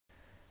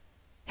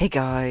Hey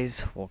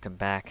guys, welcome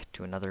back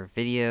to another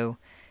video,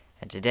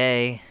 and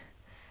today,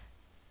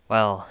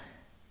 well,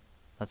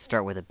 let's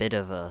start with a bit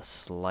of a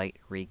slight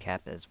recap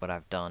as what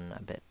I've done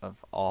a bit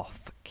of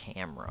off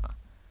camera.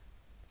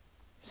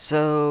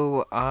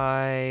 So,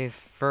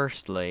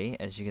 firstly,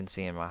 as you can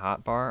see in my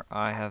hotbar,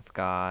 I have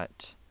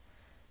got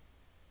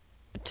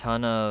a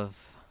ton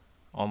of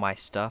all my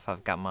stuff.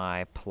 I've got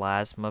my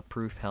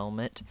plasma-proof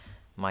helmet,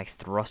 my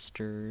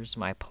thrusters,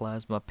 my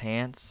plasma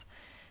pants,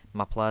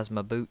 my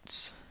plasma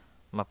boots,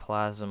 my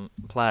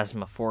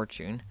plasma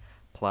fortune,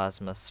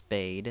 plasma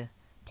spade,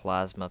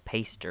 plasma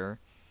paster,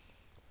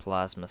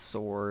 plasma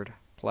sword,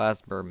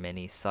 plasma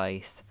mini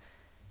scythe,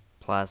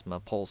 plasma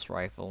pulse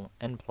rifle,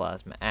 and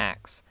plasma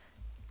axe.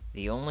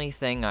 The only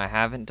thing I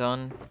haven't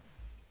done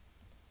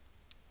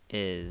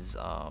is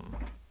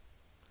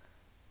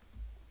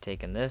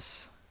taken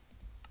this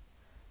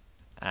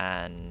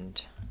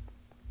and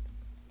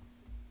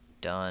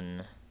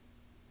done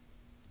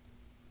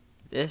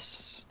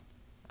this,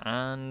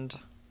 and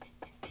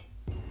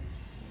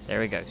there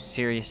we go.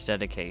 Serious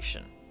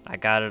dedication. I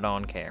got it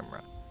on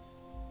camera.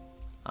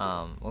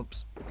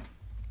 Whoops.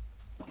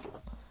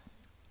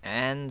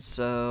 And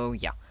so,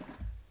 yeah.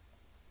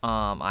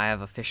 I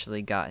have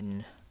officially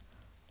gotten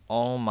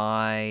all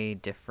my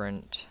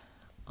different,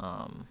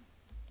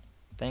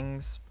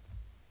 things.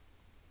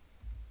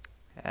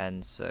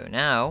 And so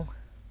now,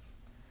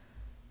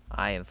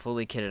 I am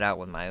fully kitted out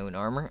with my own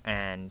armor,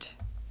 and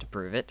to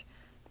prove it,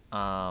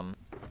 I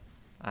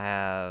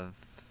have,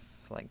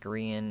 like,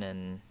 Grian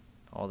and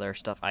all their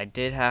stuff. I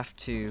did have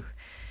to,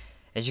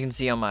 as you can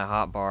see on my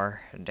hotbar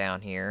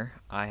down here,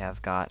 I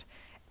have got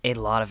a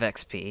lot of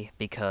XP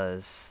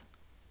because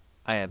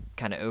I have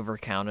kind of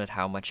overcounted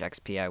how much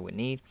XP I would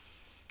need.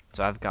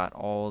 So I've got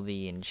all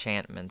the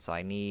enchantments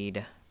I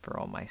need for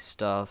all my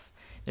stuff.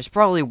 There's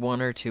probably one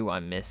or two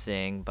I'm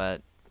missing,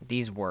 but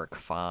these work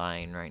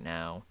fine right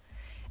now.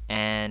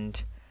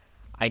 And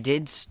I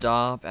did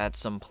stop at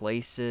some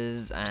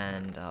places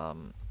and,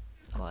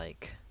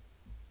 like,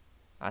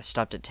 I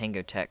stopped at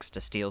Tango Tech's to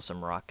steal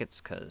some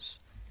rockets, because,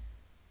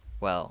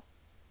 well,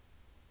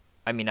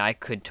 I mean, I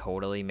could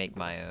totally make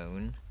my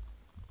own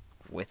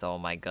with all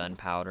my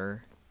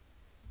gunpowder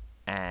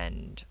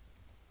and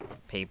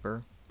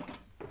paper,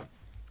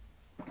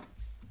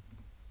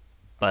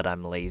 but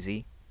I'm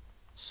lazy,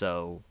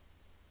 so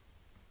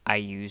I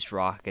used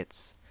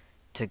rockets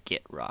to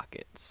get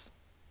rockets.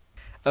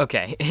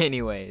 Okay,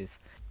 anyways,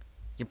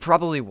 you're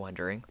probably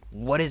wondering,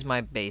 what is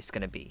my base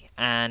gonna be?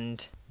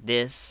 And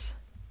this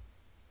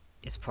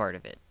is part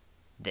of it.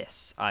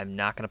 This. I'm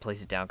not going to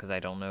place it down because I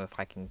don't know if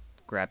I can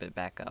grab it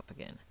back up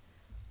again.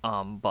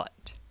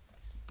 But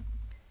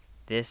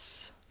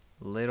this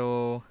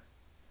little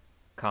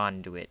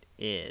conduit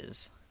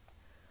is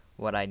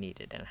what I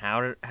needed. And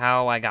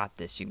how I got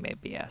this, you may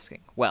be asking.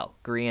 Well,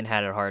 Grian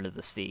had a Heart of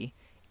the Sea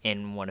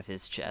in one of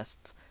his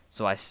chests,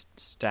 so I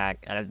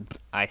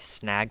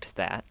snagged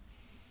that.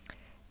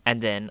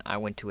 And then I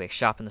went to a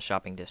shop in the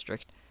shopping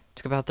district. It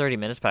took about 30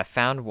 minutes, but I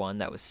found one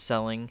that was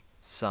selling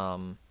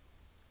some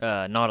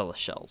Nautilus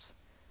shells.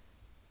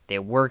 They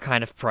were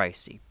kind of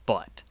pricey,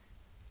 but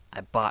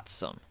I bought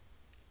some.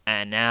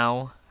 And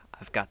now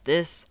I've got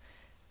this,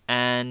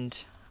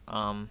 and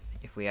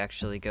if we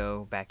actually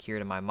go back here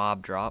to my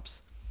mob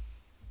drops,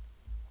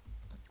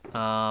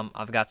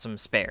 I've got some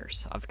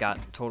spares. I've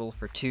got total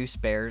for 2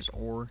 spares,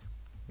 or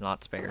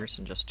not spares,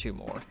 and just 2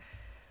 more.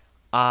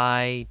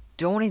 I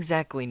don't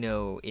exactly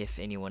know if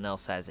anyone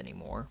else has any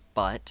more,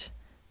 but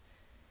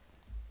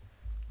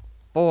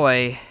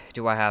boy,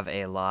 do I have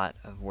a lot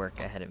of work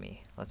ahead of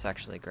me. Let's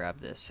actually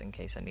grab this in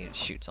case I need to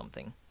shoot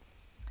something.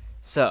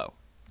 So,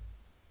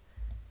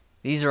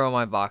 these are all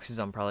my boxes.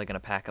 I'm probably going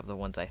to pack up the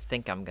ones I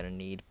think I'm going to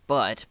need.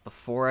 But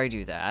before I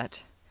do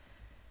that,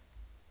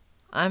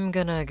 I'm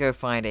going to go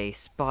find a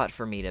spot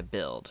for me to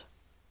build.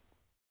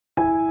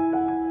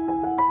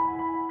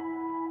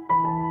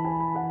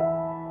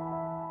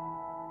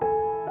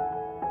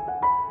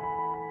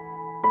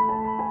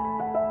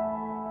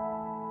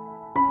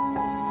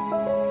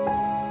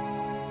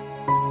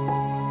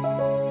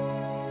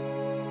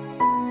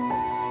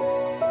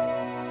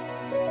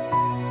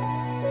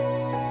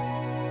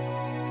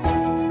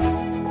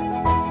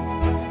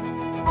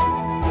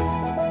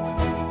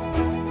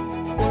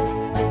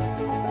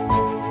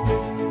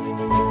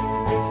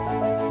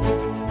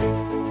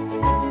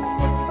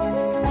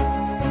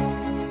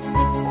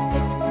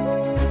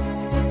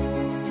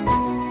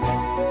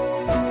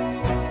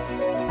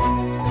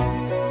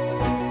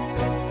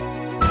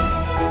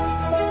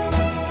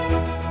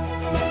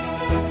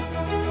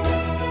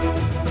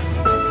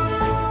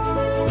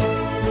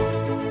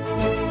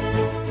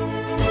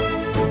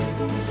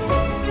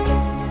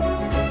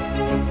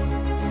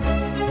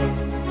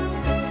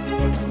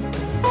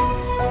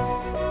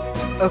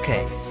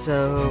 Okay,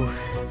 so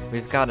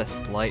we've got a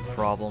slight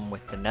problem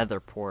with the nether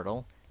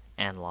portal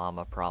and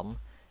llama problem,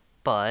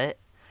 but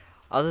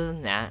other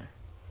than that,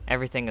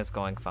 everything is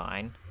going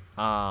fine.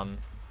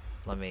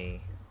 Let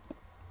me...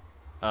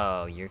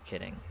 Oh, you're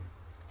kidding.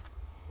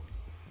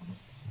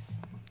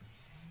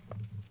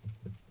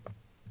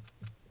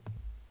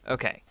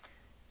 Okay,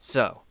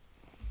 so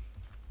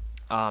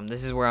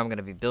this is where I'm going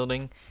to be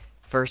building.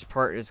 First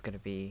part is going to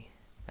be,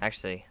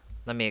 actually,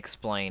 let me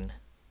explain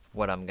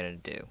what I'm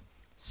going to do.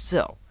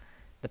 So,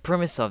 the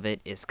premise of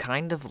it is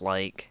kind of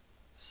like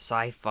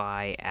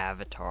sci-fi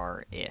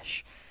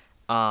Avatar-ish.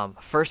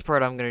 First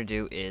part I'm going to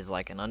do is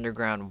like an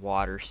underground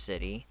water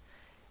city.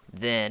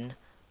 Then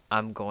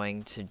I'm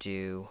going to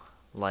do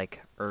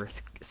like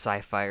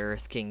sci-fi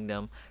Earth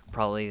Kingdom.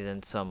 Probably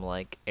then some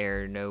like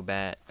air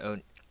nomad. Oh,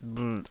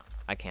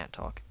 I can't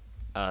talk.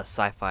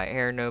 Sci-fi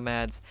air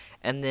nomads,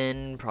 and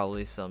then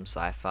probably some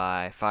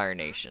sci-fi Fire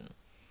Nation.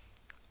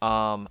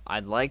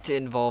 I'd like to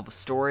involve a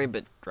story,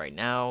 but right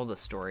now the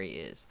story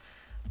is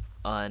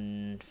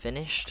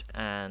unfinished,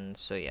 and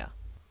so yeah.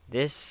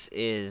 This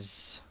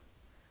is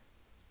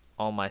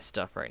all my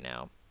stuff right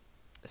now.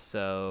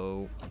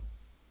 So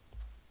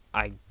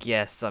I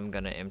guess I'm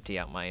gonna empty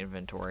out my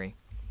inventory.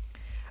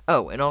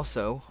 Oh, and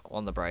also,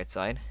 on the bright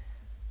side,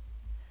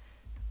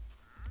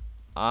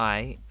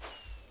 I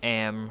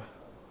am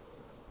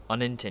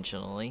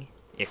unintentionally,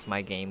 if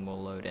my game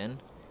will load in,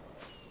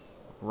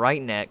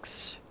 right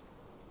next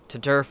to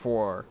Turf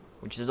War,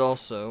 which is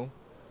also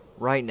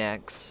right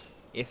next,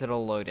 if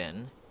it'll load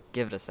in,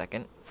 give it a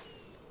second,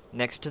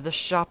 next to the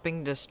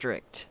shopping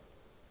district.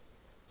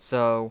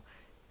 So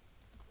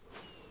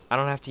I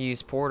don't have to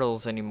use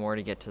portals anymore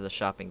to get to the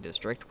shopping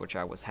district, which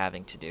I was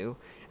having to do,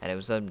 and it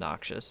was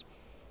obnoxious.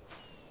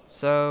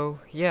 So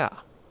yeah.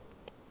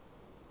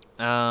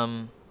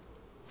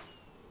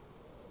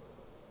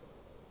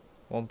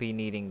 Won't be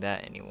needing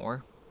that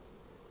anymore.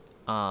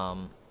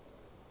 And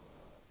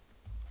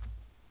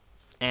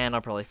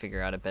I'll probably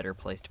figure out a better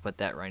place to put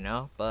that right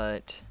now,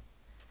 but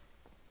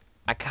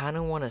I kind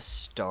of want to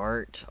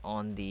start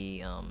on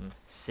the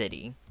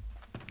city.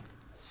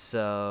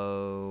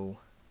 So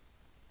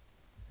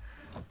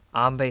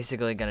I'm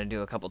basically going to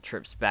do a couple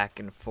trips back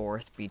and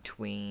forth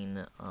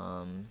between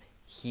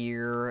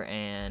here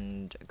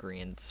and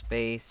Grians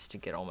space to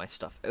get all my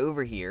stuff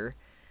over here.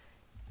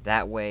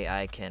 That way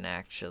I can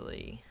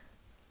actually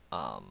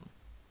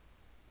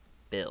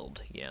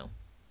build, you know.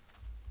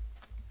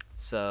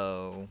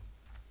 So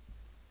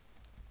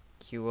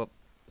queue up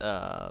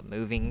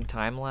moving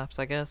time lapse,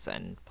 I guess,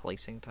 and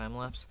placing time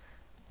lapse.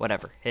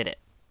 Whatever, hit it.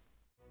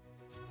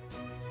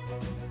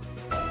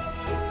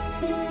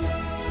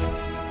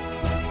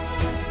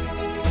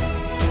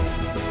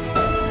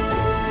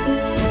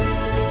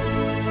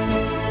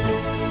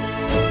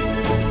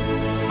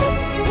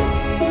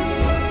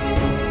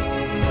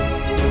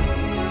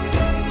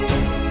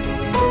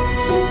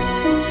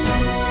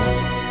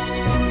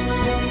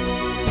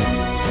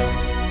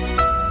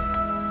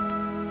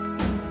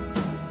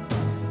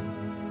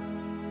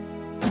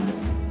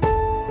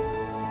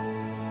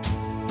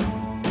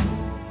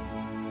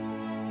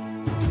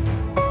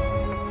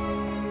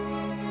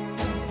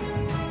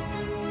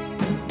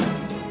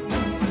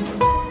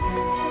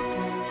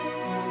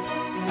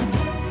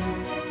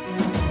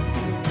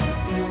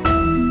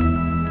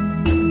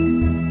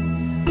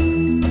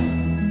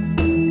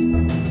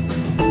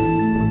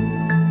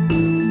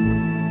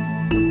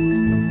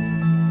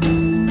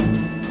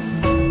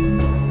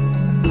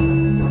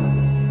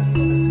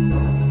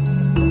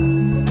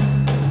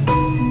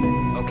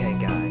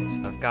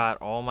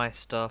 My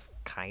stuff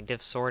kind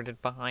of sorted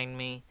behind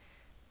me,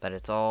 but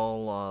it's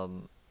all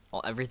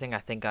everything I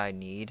think I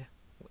need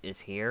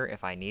is here.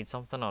 If I need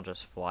something, I'll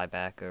just fly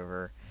back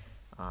over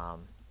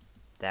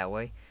that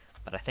way.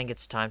 But I think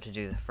it's time to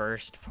do the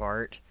first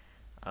part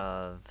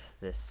of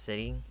this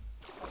city.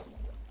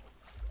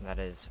 That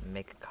is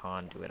make a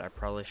conduit. I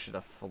probably should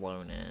have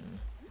flown in,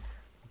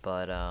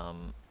 but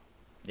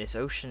this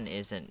ocean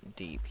isn't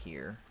deep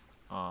here.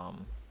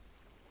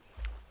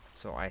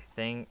 So I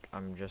think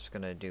I'm just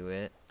gonna do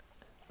it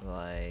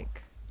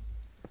like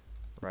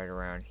right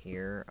around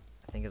here.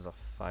 I think it's a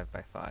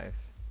 5x5.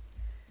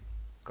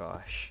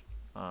 Gosh.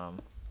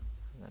 And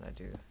then I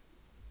do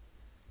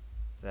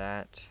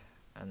that,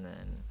 and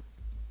then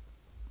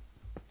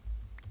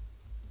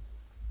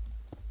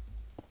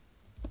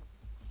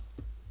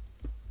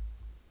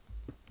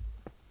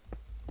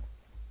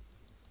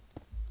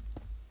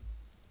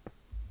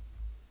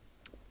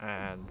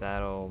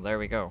there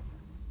we go.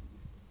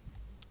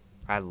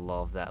 I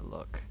love that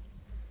look.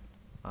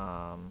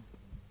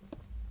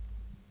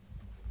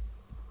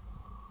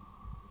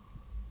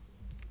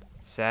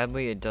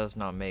 Sadly, it does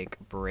not make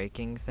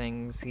breaking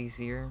things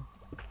easier.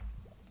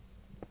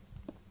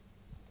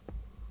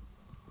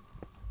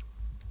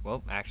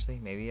 Well, actually,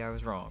 maybe I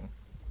was wrong.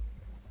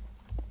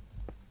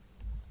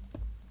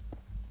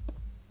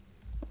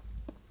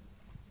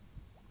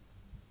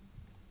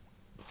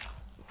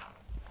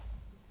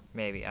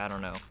 Maybe, I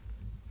don't know.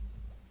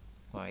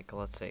 Like,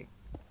 let's see.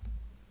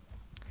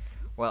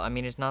 Well, I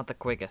mean, it's not the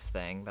quickest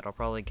thing, but I'll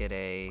probably get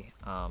a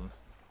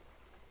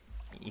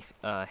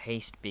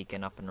haste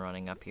beacon up and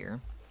running up here.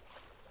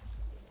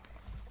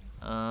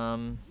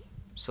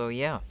 So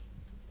yeah.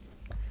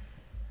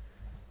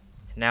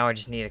 Now I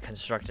just need to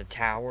construct a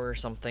tower or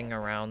something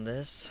around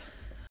this.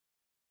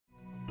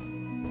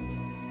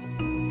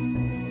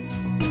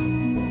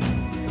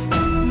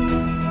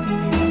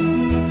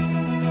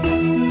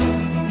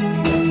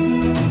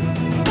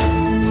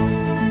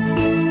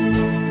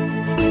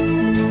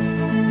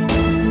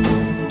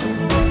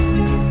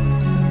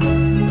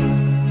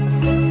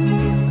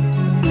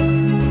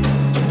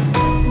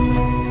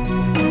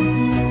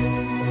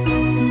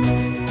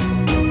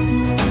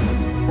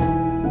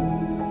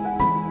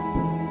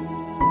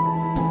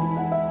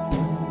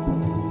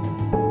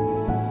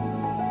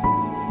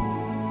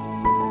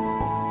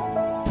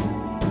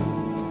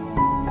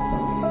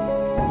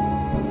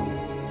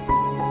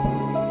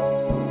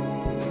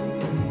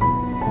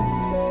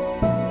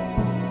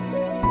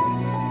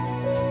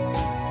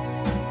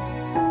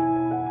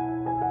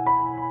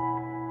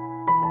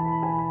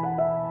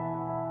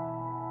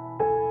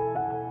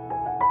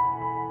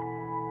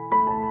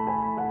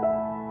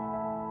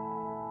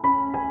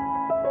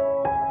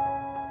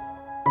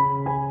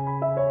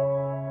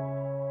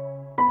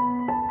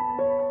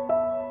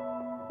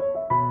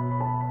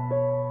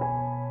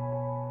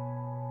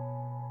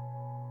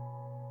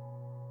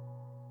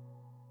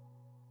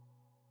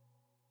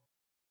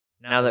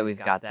 now that we've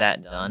got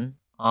that done,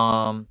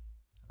 a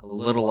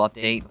little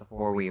update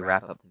before we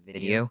wrap up the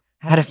video.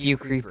 Had a few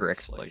creeper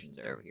explosions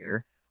over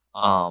here,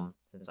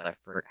 since I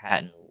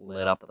hadn't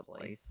lit up the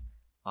place.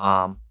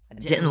 I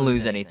didn't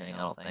lose anything, I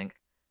don't think.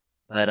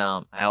 But,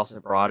 I also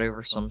brought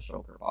over some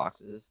shulker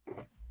boxes,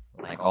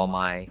 like all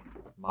my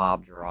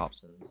mob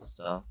drops and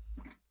stuff.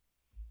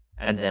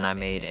 And then I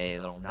made a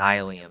little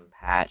nylium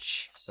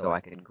patch so I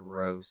could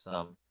grow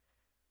some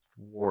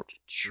warped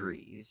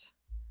trees,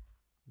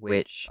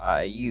 which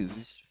I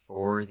used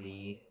for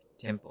the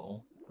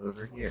temple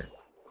over here.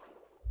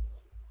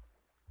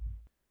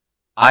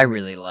 I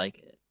really like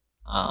it.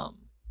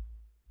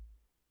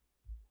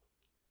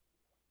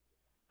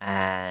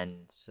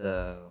 And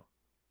so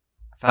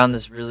I found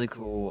this really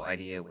cool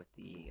idea with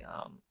the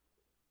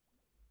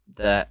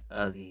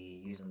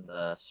using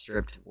the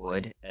stripped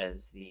wood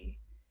as the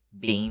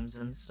beams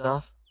and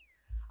stuff.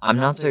 I'm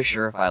not so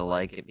sure if I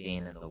like it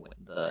being in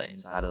the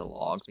inside of the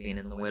logs being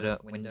in the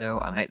window.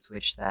 I might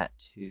switch that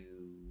to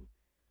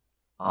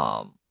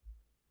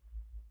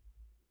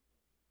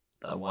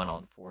the one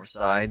on 4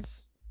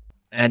 sides.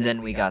 And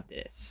then we got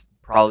this.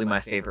 Probably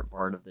my favorite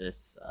part of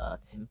this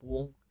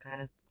temple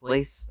kind of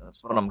place.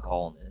 That's what I'm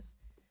calling this.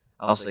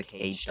 I also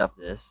caged up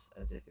this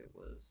as if it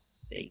was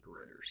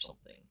sacred or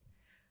something.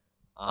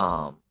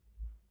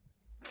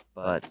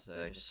 But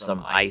just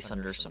some ice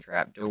under some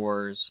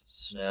trapdoors,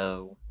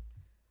 snow,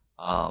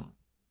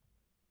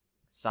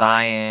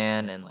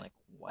 cyan and like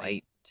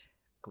white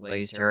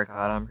glazed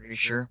terracotta, I'm pretty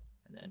sure,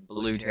 and then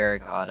blue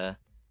terracotta,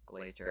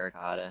 glazed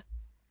terracotta,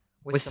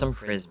 with some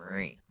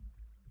prismarine.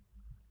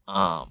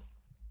 And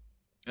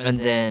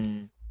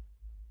then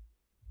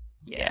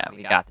yeah,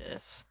 we got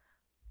this.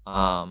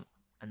 And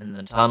then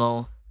the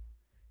tunnel.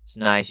 It's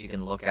nice. You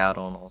can look out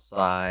on all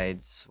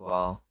sides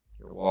while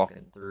you're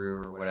walking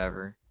through or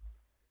whatever.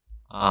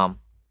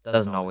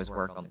 Doesn't always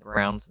work on the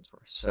ground since we're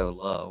so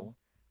low,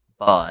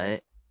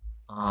 but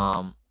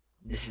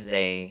this is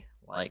a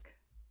I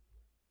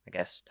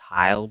guess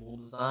tileable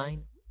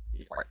design.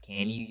 Or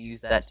can you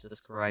use that to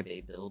describe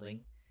a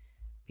building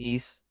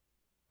piece?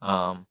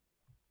 So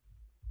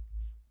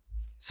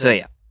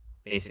yeah,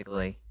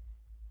 basically,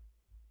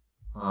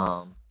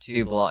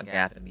 2 block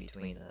gap in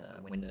between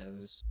the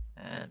windows,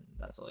 and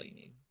that's all you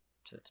need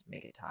to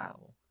make it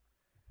tileable.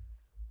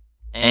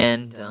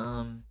 And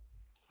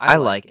I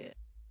like it.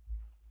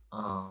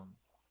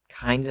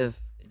 Kind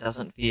of, it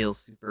doesn't feel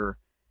super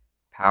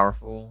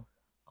powerful,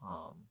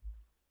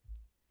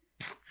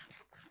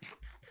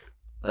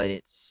 but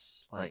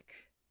it's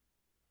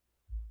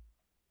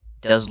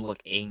does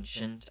look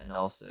ancient and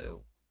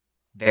also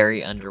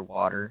very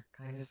underwater,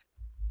 kind of.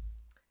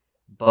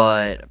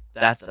 But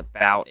that's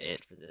about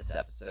it for this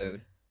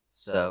episode.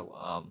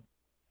 So,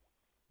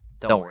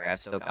 don't worry, I've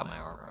still got my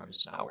armor, I'm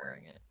just not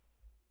wearing it.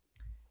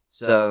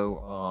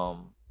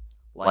 So,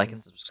 like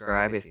and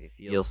subscribe if you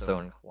feel so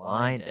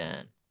inclined,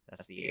 and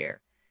that's the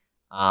air.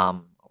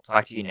 I'll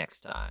talk to you next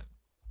time.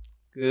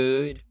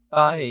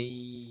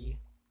 Goodbye.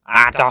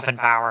 Dolphin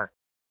power!